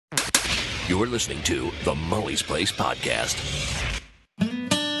You're listening to the Mully's Place Podcast.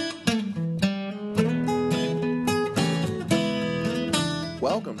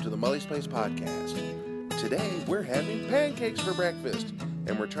 Welcome to the Mully's Place Podcast. Today we're having pancakes for breakfast,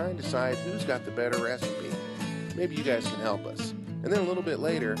 and we're trying to decide who's got the better recipe. Maybe you guys can help us. And then a little bit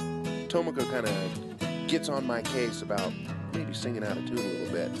later, Tomoko kind of gets on my case about maybe singing out of tune a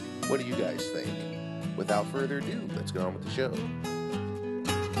little bit. What do you guys think? Without further ado, let's get on with the show.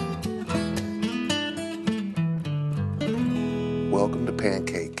 Welcome to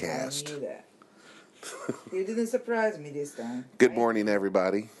Pancake Cast. I knew that. You didn't surprise me this time. Good morning,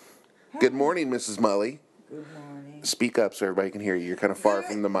 everybody. Good morning, Mrs. Mully. Good morning. Speak up so everybody can hear you. You're kind of far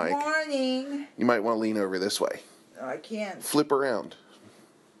from the mic. Good morning. You might want to lean over this way. No, I can't. Flip around.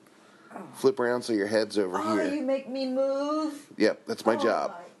 Flip around so your head's over here. You make me move. Yep, that's my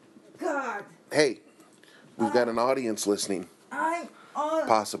job. My God. Hey, we've got an audience listening. I'm on.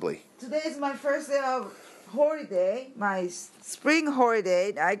 Possibly. Today is my first day of holiday, my spring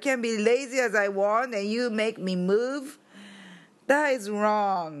holiday. I can be lazy as I want and you make me move. That is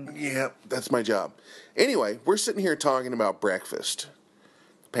wrong. Yep, that's my job. Anyway, we're sitting here talking about breakfast.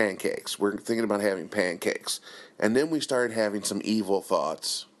 Pancakes. We're thinking about having pancakes. And then we started having some evil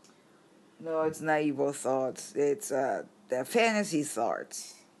thoughts. No, it's not evil thoughts. It's the fantasy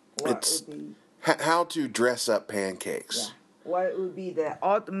thoughts. What It's would be, how to dress up pancakes. what would be the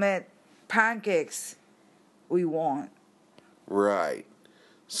ultimate pancakes we want? Right.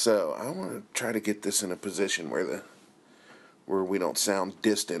 So I want to try to get this in a position where we don't sound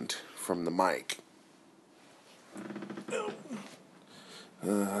distant from the mic.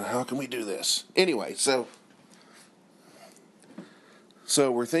 How can we do this? Anyway, so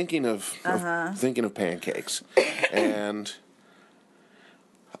we're thinking of pancakes, and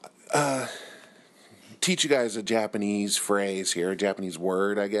teach you guys a Japanese phrase here, a Japanese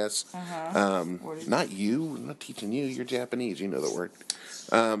word, I guess. Not you, I'm not teaching you. You're Japanese. You know the word.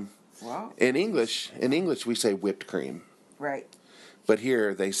 Well, In English, we say whipped cream, right. but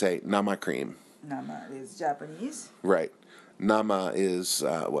here they say nama cream. Nama is Japanese. Right. Nama is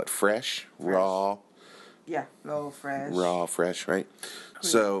fresh, raw. Yeah, low fresh. Raw, fresh, right?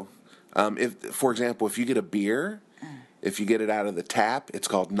 So, if, for example, if you get a beer, if you get it out of the tap, it's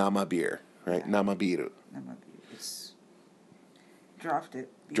called nama beer, right? Yeah. Nama biru. Nama it's drafted.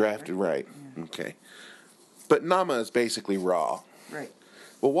 beer, Drafted, right? Yeah. Okay. But nama is basically raw. Right.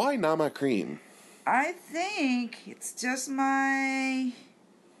 Well, why nama cream? I think it's just my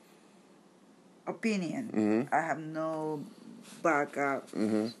opinion. Mm-hmm. I have no backup.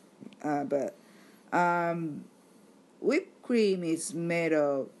 Mm-hmm. But whipped cream is made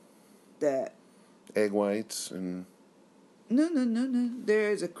of the Egg whites and... no.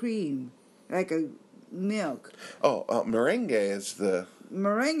 There's a cream like a milk. Oh, merengue is the...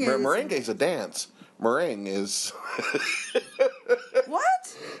 Meringue. Merengue is a dance. Meringue is...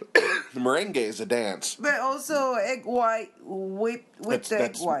 What? Merengue is a dance. But also egg white whipped with the egg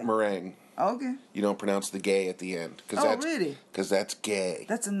That's white. meringue. Okay. You don't pronounce the gay at the end. Really? Because that's gay.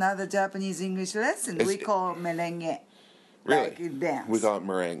 That's another Japanese English lesson. We call merengue. Really? Like a dance. We call it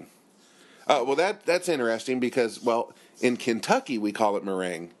meringue. Well, that's interesting because, well, in Kentucky we call it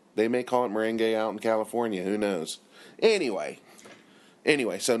meringue. They may call it merengue out in California. Who knows? Anyway,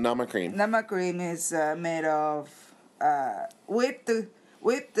 so nama cream. Nama cream is made of whip the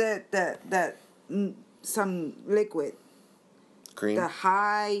some liquid. Cream? The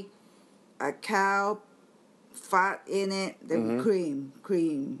high cow fat in it. The cream.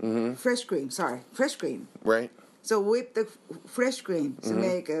 Fresh cream. Right? So whip the fresh cream to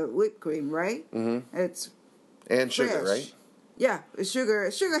make a whipped cream, right? It's And sugar, fresh. right? Yeah, sugar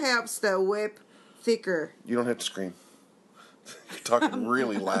helps the whip thicker. You don't have to scream. You're talking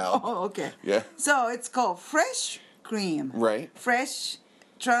really loud. Oh, okay. Yeah. So it's called fresh cream. Right. Fresh,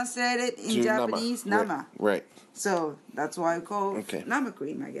 translated in To Japanese, nama. Right. So that's why we call Okay. nama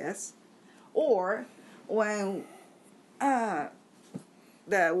cream, I guess. Or when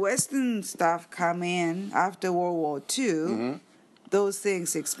the Western stuff come in after World War II, those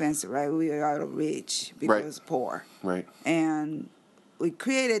things expensive, right? We are rich because poor. Right. And we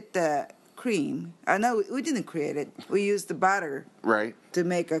created the cream. No, we didn't create it. We used the butter Right. to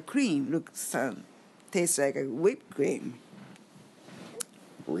make a cream. Tastes like a whipped cream.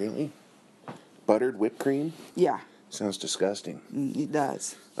 Really? Buttered whipped cream? Yeah, Sounds disgusting. it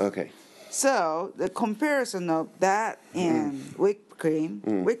does. Okay. So the comparison of that and whipped cream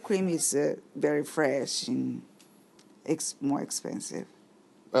is very fresh and more expensive.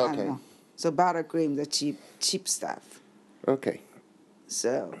 I don't Okay. know. So buttercream, the cheap stuff. Okay.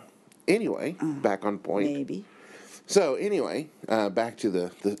 So Anyway, back on point. maybe. So anyway, back to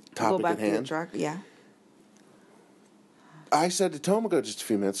the Go topic back at to the hand. truck. Yeah. I said to Tomoko just a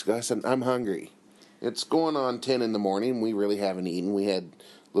few minutes ago, I said, I'm hungry. It's going on 10 in the morning. We really haven't eaten. We had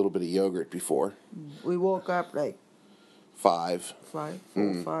a little bit of yogurt before. We woke up like 5. 5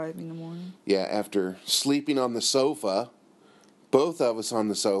 in the morning. Yeah, after sleeping on the sofa, both of us on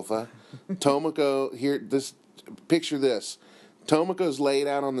the sofa. Tomoko, picture this. Tomoko's laid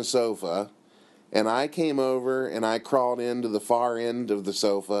out on the sofa, and I came over and I crawled into the far end of the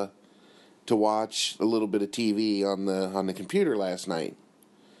sofa to watch a little bit of TV on the computer last night.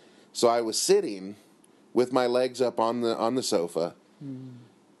 So I was sitting with my legs up on the sofa,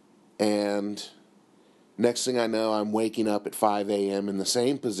 and next thing I know, I'm waking up at 5 a.m. in the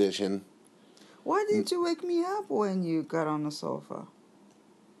same position. Why didn't you wake me up when you got on the sofa?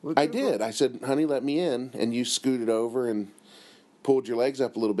 I did. I said, honey, let me in. And you scooted over and pulled your legs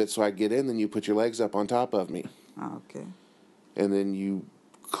up a little bit so I'd get in. Then you put your legs up on top of me. Oh, okay. And then you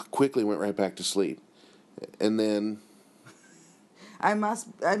quickly went right back to sleep. And then... I must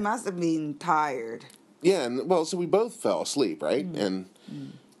have been tired. Yeah, so we both fell asleep, right? And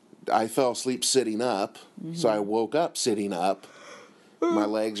I fell asleep sitting up, so I woke up sitting up. My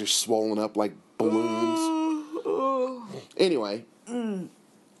legs are swollen up like balloons. Anyway,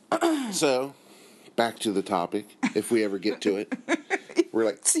 so back to the topic, if we ever get to it.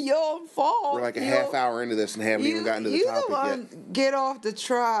 It's your fault. We're like a half hour into this and haven't even gotten to the topic yet. Get off the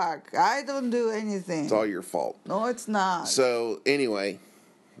truck. I don't do anything. It's all your fault. No, it's not. So anyway,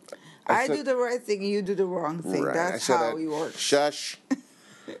 I do the right thing, you do the wrong thing. Right. That's how we work. Shush.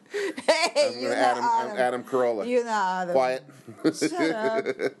 Hey, you're not I'm Adam Carolla. You're not Adam. Quiet. Shut up.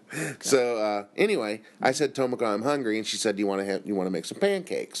 So anyway, I said, Tomoko, I'm hungry, and she said, you want to make some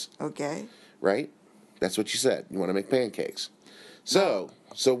pancakes? Okay. Right? That's what you said. You want to make pancakes. So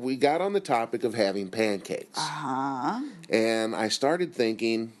we got on the topic of having pancakes. Uh-huh. And I started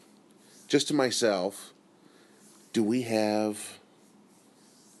thinking, just to myself, do we have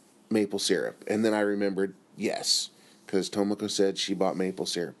maple syrup? And then I remembered, yes, because Tomoko said she bought maple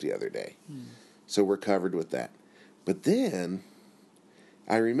syrup the other day. So we're covered with that. But then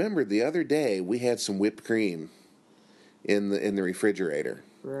I remembered the other day we had some whipped cream in the refrigerator.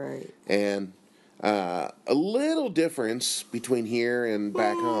 Right. And a little difference between here and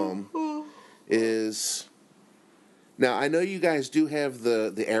back home is, now I know you guys do have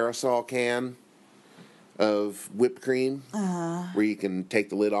the aerosol can of whipped cream where you can take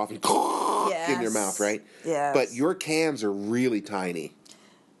the lid off and in your mouth, right? Yes. But your cans are really tiny.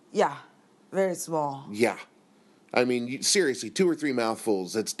 Yeah, very small. Yeah. I mean, seriously, 2 or 3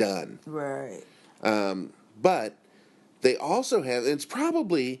 mouthfuls, it's done. Right. But they also have, it's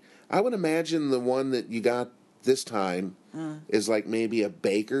probably, I would imagine the one that you got this time is like maybe a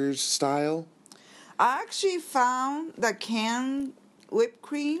baker's style. I actually found the canned whipped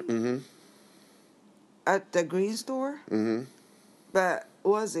cream at the green store, but it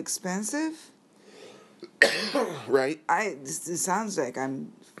was expensive. Right. It sounds like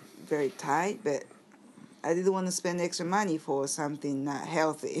I'm very tight, but I didn't want to spend extra money for something not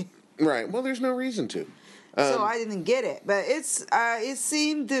healthy. Right. Well, there's no reason to. So I didn't get it, but it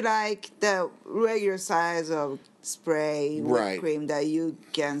seemed to like the regular size of spray whipped cream that you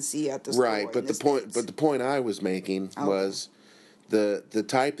can see at the store. Right, but the point I was making was the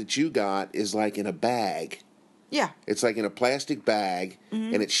type that you got is like in a bag. Yeah. It's like in a plastic bag,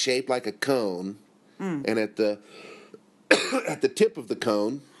 and it's shaped like a cone, and at the at the tip of the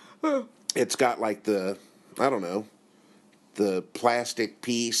cone, it's got like the plastic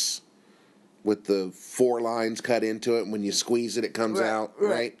piece with the 4 lines cut into it, and when you squeeze it, it comes out,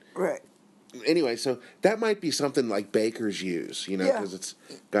 right? Right. Anyway, so that might be something like bakers use, because it's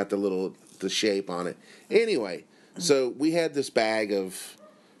got the shape on it. Anyway, so we had this bag of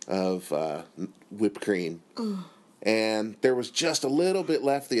whipped cream, and there was just a little bit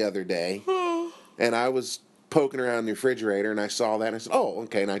left the other day, and I was poking around in the refrigerator, and I saw that, and I said, oh,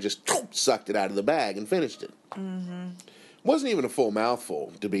 okay, and I just sucked it out of the bag and finished it. Wasn't even a full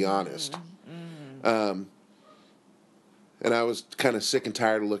mouthful, to be honest. And I was kind of sick and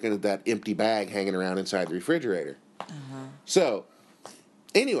tired of looking at that empty bag hanging around inside the refrigerator. So,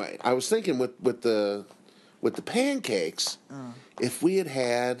 anyway, I was thinking with the pancakes, if we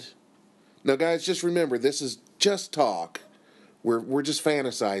had now, guys, just remember this is just talk. We're just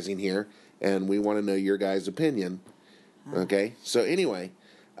fantasizing here, and we want to know your guys' opinion. Okay, so anyway,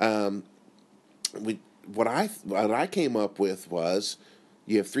 what I came up with was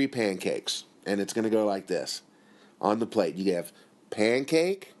you have 3 pancakes, and it's going to go like this. On the plate, you have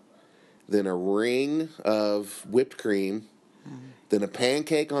pancake, then a ring of whipped cream, then a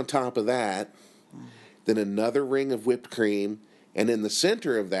pancake on top of that, then another ring of whipped cream, and in the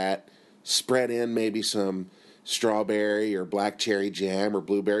center of that, spread in maybe some strawberry or black cherry jam or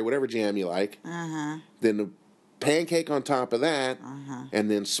blueberry, whatever jam you like. Then a pancake on top of that, and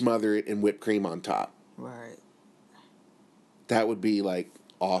then smother it in whipped cream on top. Right. That would be like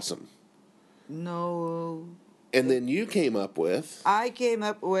awesome. No. And then you came up with... I came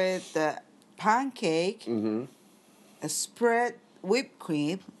up with the pancake, a spread whipped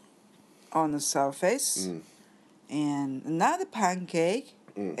cream on the surface, and another pancake,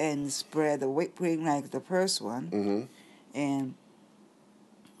 and spread the whipped cream like the first one, and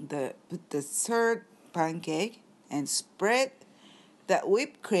the third pancake, and spread that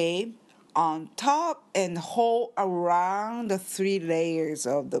whipped cream on top and hold around the 3 layers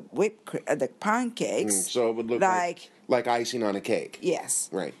of the whipped cream, the pancakes. So it would look like icing on a cake. Yes.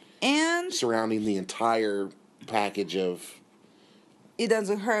 Right. And surrounding the entire package of... It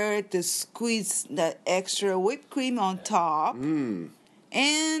doesn't hurt to squeeze that extra whipped cream on top. And...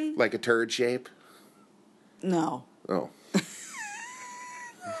 Like a turd shape? No. Oh.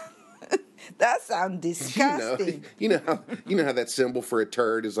 That sounds disgusting. You know how that symbol for a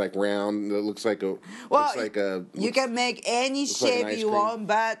turd is like round. It looks like a. Well, looks you can make any shape like you want,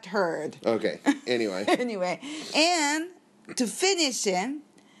 but turd. Okay. Anyway. Anyway, and to finish it,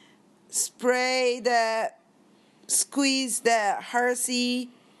 squeeze the Hershey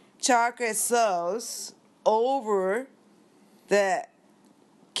chocolate sauce over the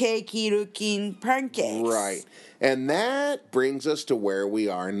cakey-looking pancakes. Right, and that brings us to where we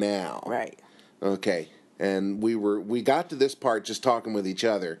are now. Right. Okay, and we got to this part just talking with each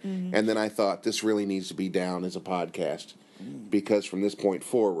other, and then I thought this really needs to be down as a podcast because from this point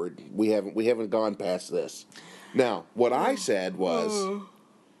forward we haven't gone past this. Now, what I said was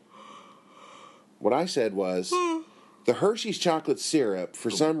the Hershey's chocolate syrup. For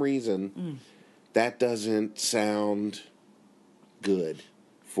some reason, that doesn't sound good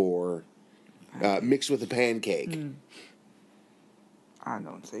for mixed with a pancake. I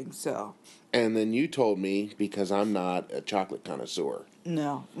don't think so. And then you told me, because I'm not a chocolate connoisseur.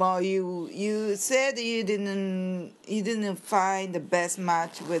 No. Well, you said you didn't find the best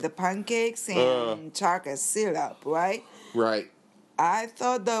match with the pancakes and chocolate syrup, right? Right. I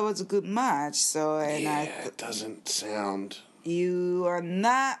thought that was a good match. So it doesn't sound. You are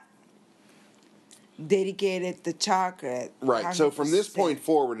not dedicated to chocolate. Right. 100%. So from this point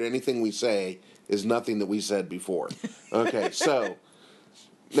forward, anything we say is nothing that we said before. Okay. So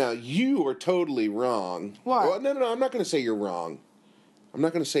now you are totally wrong. What? Well, no. I'm not going to say you're wrong.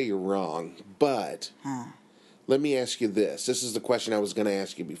 But let me ask you this. This is the question I was going to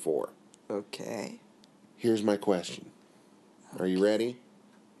ask you before. Okay. Here's my question. Are you ready?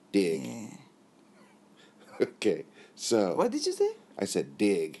 Dig. Yeah. Okay. So. What did you say? I said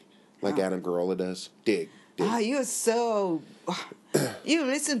dig, like Adam Carolla does. Dig. You're so... You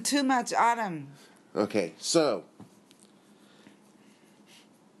listen too much, Adam. Okay, so...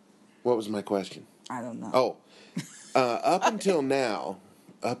 What was my question? I don't know. Oh, up until now,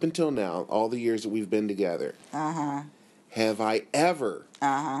 all the years that we've been together, have I ever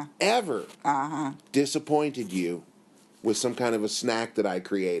disappointed you with some kind of a snack that I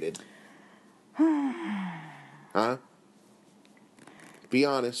created? Huh? Be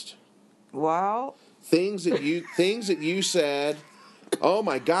honest. Well... Things that you said, oh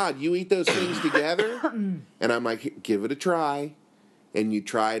my God, you eat those things together? And I'm like, give it a try. And you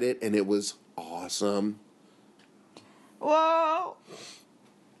tried it, and it was awesome. Well,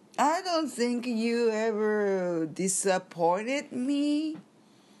 I don't think you ever disappointed me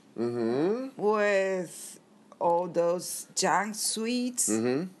with all those junk sweets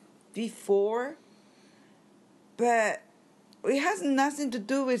before. But it has nothing to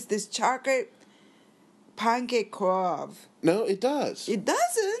do with this chocolate pancake club. No, it does. It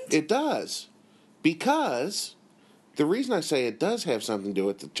doesn't? It does. Because the reason I say it does have something to do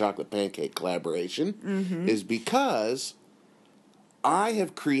with the chocolate pancake collaboration is because I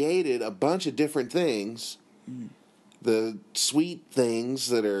have created a bunch of different things, the sweet things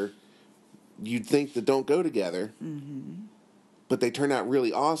that are, you'd think that don't go together, but they turn out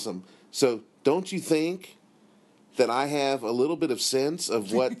really awesome. So don't you think that I have a little bit of sense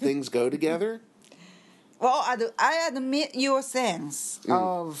of what things go together? Well, I admit your sense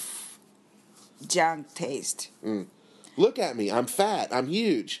of junk taste. Look at me. I'm fat. I'm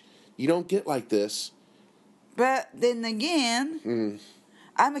huge. You don't get like this. But then again,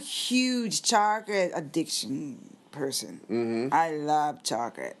 I'm a huge chocolate addiction person. I love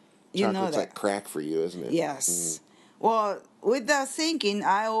chocolate. You know that. Chocolate's like crack for you, isn't it? Yes. Well, without thinking,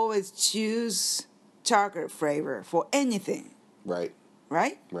 I always choose chocolate flavor for anything. Right.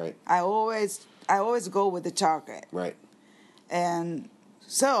 Right? Right. I always go with the chocolate. Right. And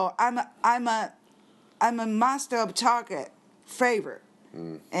so I'm a master of chocolate flavor.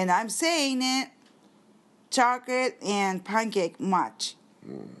 And I'm saying it, chocolate and pancake match.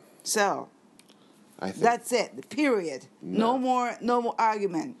 So I think that's it. Period. No more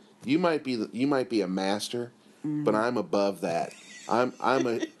argument. you might be a master, but I'm above that. I'm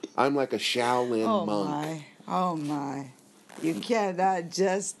like a Shaolin monk. Oh my. You cannot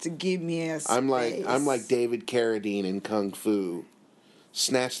just give me a space. I'm like David Carradine in Kung Fu.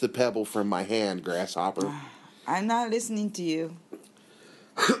 Snatch the pebble from my hand, grasshopper. I'm not listening to you.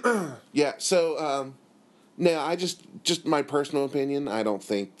 Yeah, so now I just my personal opinion, I don't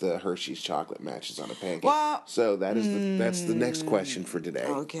think the Hershey's chocolate matches on a pancake. Well, so that's the next question for today.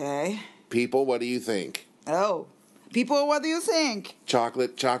 Okay. People, what do you think? Oh. People, what do you think?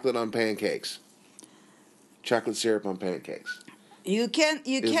 Chocolate on pancakes. Chocolate syrup on pancakes. You can't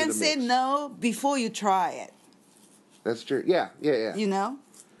say mix? no before you try it. That's true. Yeah. You know?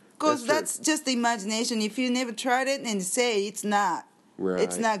 Because That's that's just the imagination. If you never tried it and say it's not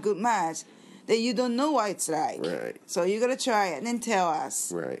good match, then you don't know what it's like. Right. So you gotta try it and then tell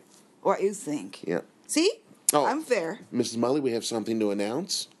us Right. what you think. Yeah. See? Oh. I'm fair. Mrs. Mully, we have something to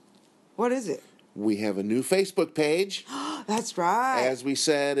announce. What is it? We have a new Facebook page. That's right. As we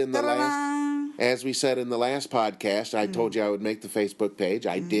said in the last podcast, I told you I would make the Facebook page.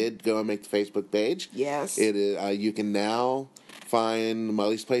 I did go and make the Facebook page. Yes. It is. You can now find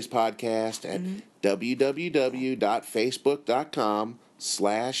Mully's Place Podcast at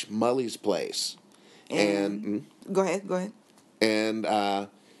www.facebook.com/Mully's Place. And go ahead. And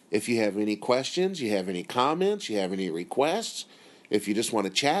if you have any questions, you have any comments, you have any requests, if you just want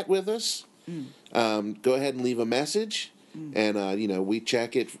to chat with us, go ahead and leave a message. And, we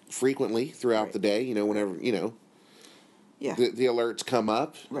check it frequently throughout the day, whenever, the alerts come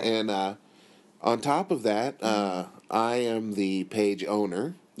up. Right. And on top of that, I am the page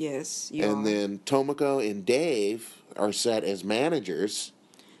owner. Yes, you And are. then Tomoko and Dave are set as managers.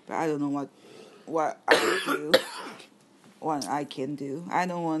 But I don't know what I do. What I can do. I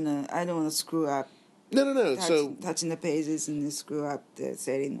don't wanna screw up. No. Touching the pages and screw up the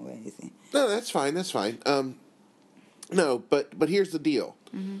setting or anything. No, that's fine. No, but here's the deal.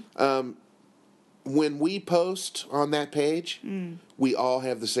 When we post on that page, we all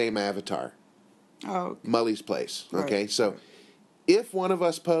have the same avatar. Oh. Mully's Place. Okay, Right. so if one of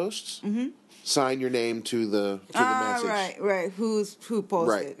us posts, sign your name to the message. Right. Who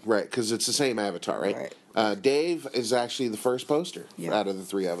posted? Right, because it's the same avatar, right? Dave is actually the first poster out of the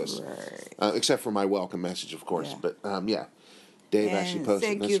three of us, Right. except for my welcome message, of course. Yeah. But Dave And actually posted.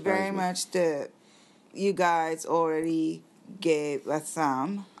 thank That you surprised very me. much. You guys already gave a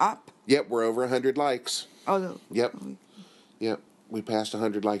thumb up. Yep, we're over 100 likes. Oh, no. Yep. We passed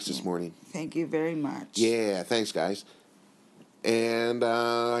 100 likes this morning. Thank you very much. Yeah, thanks, guys. And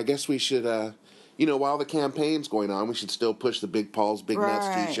I guess we should, while the campaign's going on, we should still push the Big Paul's Big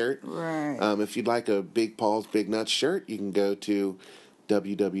Nuts t-shirt. Right. If you'd like a Big Paul's Big Nuts shirt, you can go to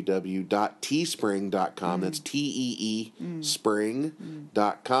www.teespring.com. That's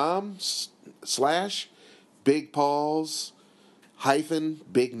teespring.com/Big Paul's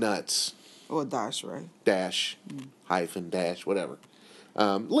 -Big Nuts. Or dash, right? -, whatever.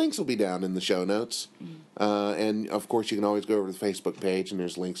 Links will be down in the show notes. And, of course, you can always go over to the Facebook page, and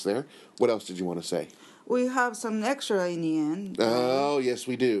there's links there. What else did you want to say? We have some extra in the end. Oh, yes,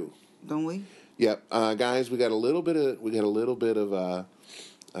 we do. Don't we? Yep, guys, we got a little bit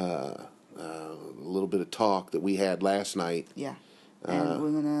of talk that we had last night. Yeah. And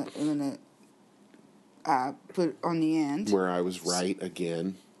we're gonna put on the end. Where I was right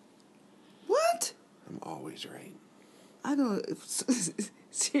again. What? I'm always right. I don't.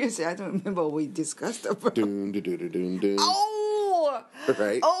 Seriously, I don't remember what we discussed about. Doon, doon, doon, doon, doon. Oh!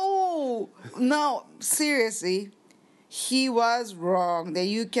 Right? Oh! No, seriously. He was wrong. That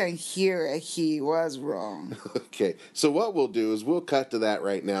you can hear it. He was wrong. Okay, so what we'll do is we'll cut to that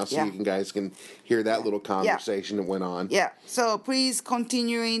right now so you guys can hear that little conversation that went on. Yeah, so please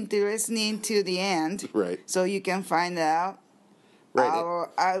continuing to listening to the end. Right. So you can find out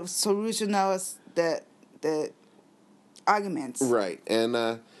our solution of the arguments. Right, and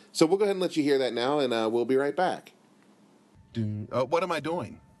so we'll go ahead and let you hear that now, and we'll be right back. What am I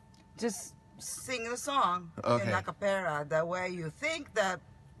doing? Just sing the song Okay. in a cappella, the way you think that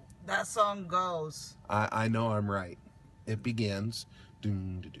song goes. I know I'm right. It begins.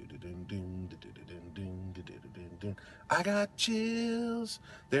 I got chills,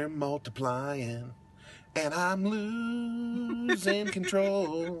 they're multiplying, and I'm losing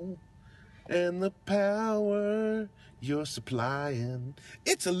control. and the power you're supplying.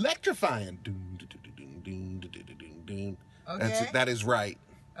 It's electrifying. Doom, doom, doom, doom, doom, doom, doom, doom. Okay. That is right.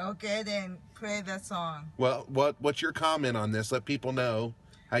 Okay, then play that song. Well, what's your comment on this? Let people know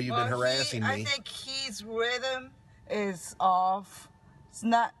how you've been harassing me. I think his rhythm is off. It's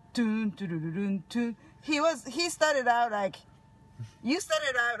not tune tune tune tune. He started out like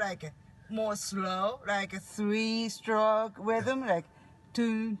more slow, like a 3-stroke rhythm, like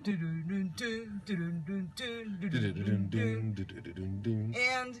tune tune tune tune tune.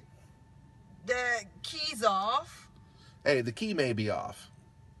 And the key's off. Hey, the key may be off.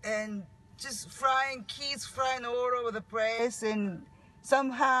 And just keys flying all over the place, and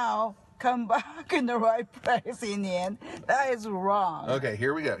somehow come back in the right place in the end. That is wrong. Okay,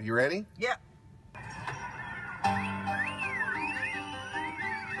 here we go. You ready? Yeah.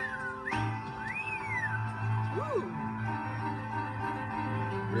 Woo.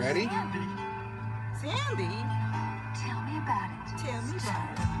 Ready? Sandy. Tell me about it. Tell me about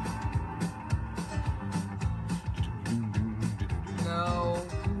it.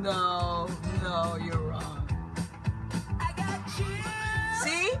 No, you're wrong. I got you.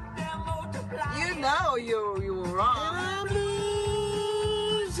 See? You know you were wrong. I'm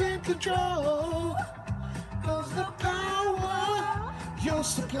losing control, 'cause the power you're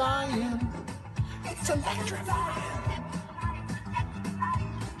supplying, it's electrifying.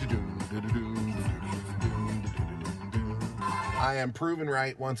 I am proven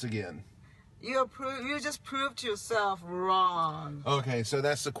right once again. You just proved yourself wrong. Okay, so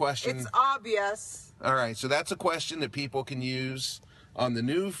that's the question. It's obvious. All right, so that's a question that people can use on the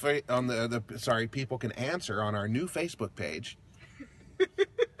new people can answer on our new Facebook page.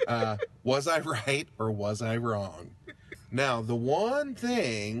 Was I right or was I wrong? Now, the one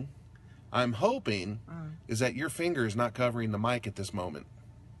thing I'm hoping is that your finger is not covering the mic at this moment.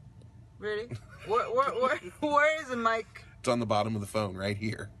 Really? Where is the mic? It's on the bottom of the phone right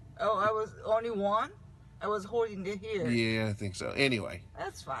here. Oh, I was only one? I was holding it here. Yeah, I think so. Anyway.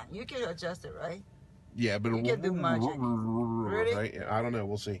 That's fine. You can adjust it, right? Yeah, but You can do magic. Really? Right? I don't know.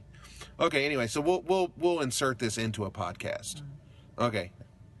 We'll see. Okay. Anyway, so we'll insert this into a podcast. Okay.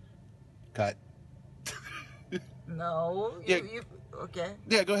 Cut. No. Yeah. Okay.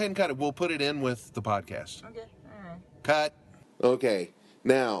 Yeah. Go ahead and cut it. We'll put it in with the podcast. Okay. All right. Cut. Okay.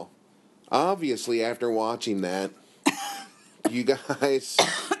 Now, obviously, after watching that, you guys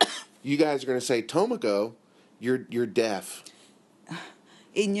are going to say, Tomoko, you're deaf.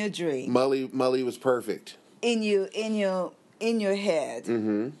 In your dream. Mully was perfect. In your head.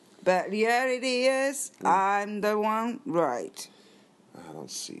 Mm-hmm. But reality is, I'm the one right. I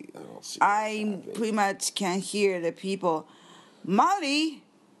don't see. I pretty much can hear the people. Molly,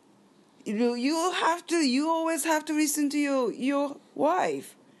 you always have to listen to your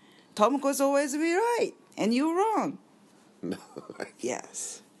wife. Tomoko's always be right, and you're wrong. No.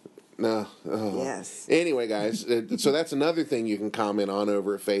 Yes. No. Oh. Yes. Anyway, guys, so that's another thing you can comment on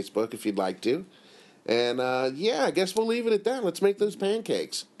over at Facebook if you'd like to. And, yeah, I guess we'll leave it at that. Let's make those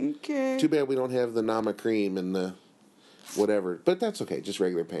pancakes. Okay. Too bad we don't have the Nama cream and the whatever. But that's okay. Just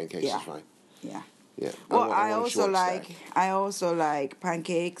regular pancakes is fine. Yeah. Yeah. Well, I also like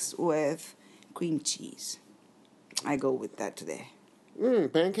pancakes with cream cheese. I go with that today.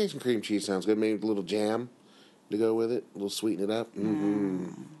 Pancakes and cream cheese sounds good. Maybe a little jam to go with it. A little sweeten it up.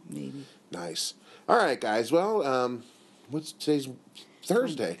 Maybe. Nice. All right, guys. Well, what's today's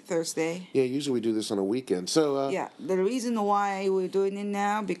Thursday? Thursday. Yeah, usually we do this on a weekend. So Yeah, the reason why we're doing it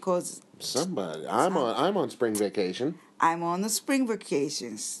now because I'm on spring vacation. I'm on the spring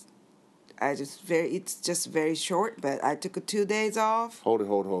vacations. It's just very short, but I took 2 days off. Hold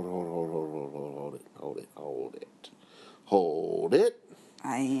it.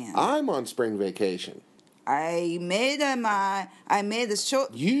 I am. I'm on spring vacation. I made a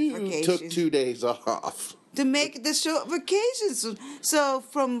short You vacation. took 2 days off. To make the short vacation. So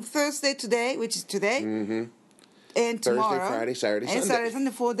from Thursday today, which is today, and tomorrow, Thursday, Friday, Saturday, and Sunday.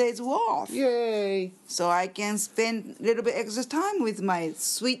 Sunday, 4 days off. Yay. So I can spend a little bit extra time with my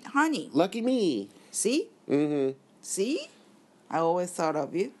sweet honey. Lucky me. See? Mm-hmm. See? I always thought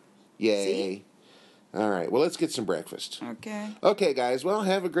of you. Yay. See? All right. Well, let's get some breakfast. Okay. Okay, guys. Well,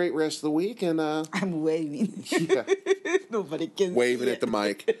 have a great rest of the week. And I'm waving. yeah, Nobody can waving see at the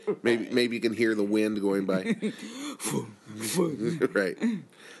mic. Maybe you can hear the wind going by. Right.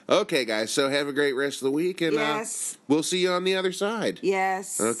 Okay, guys. So have a great rest of the week. And Yes. We'll see you on the other side.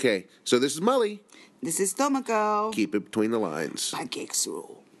 Yes. Okay. So this is Mully. This is Tomoko. Keep it between the lines. Pancakes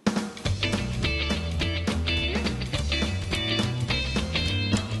rule.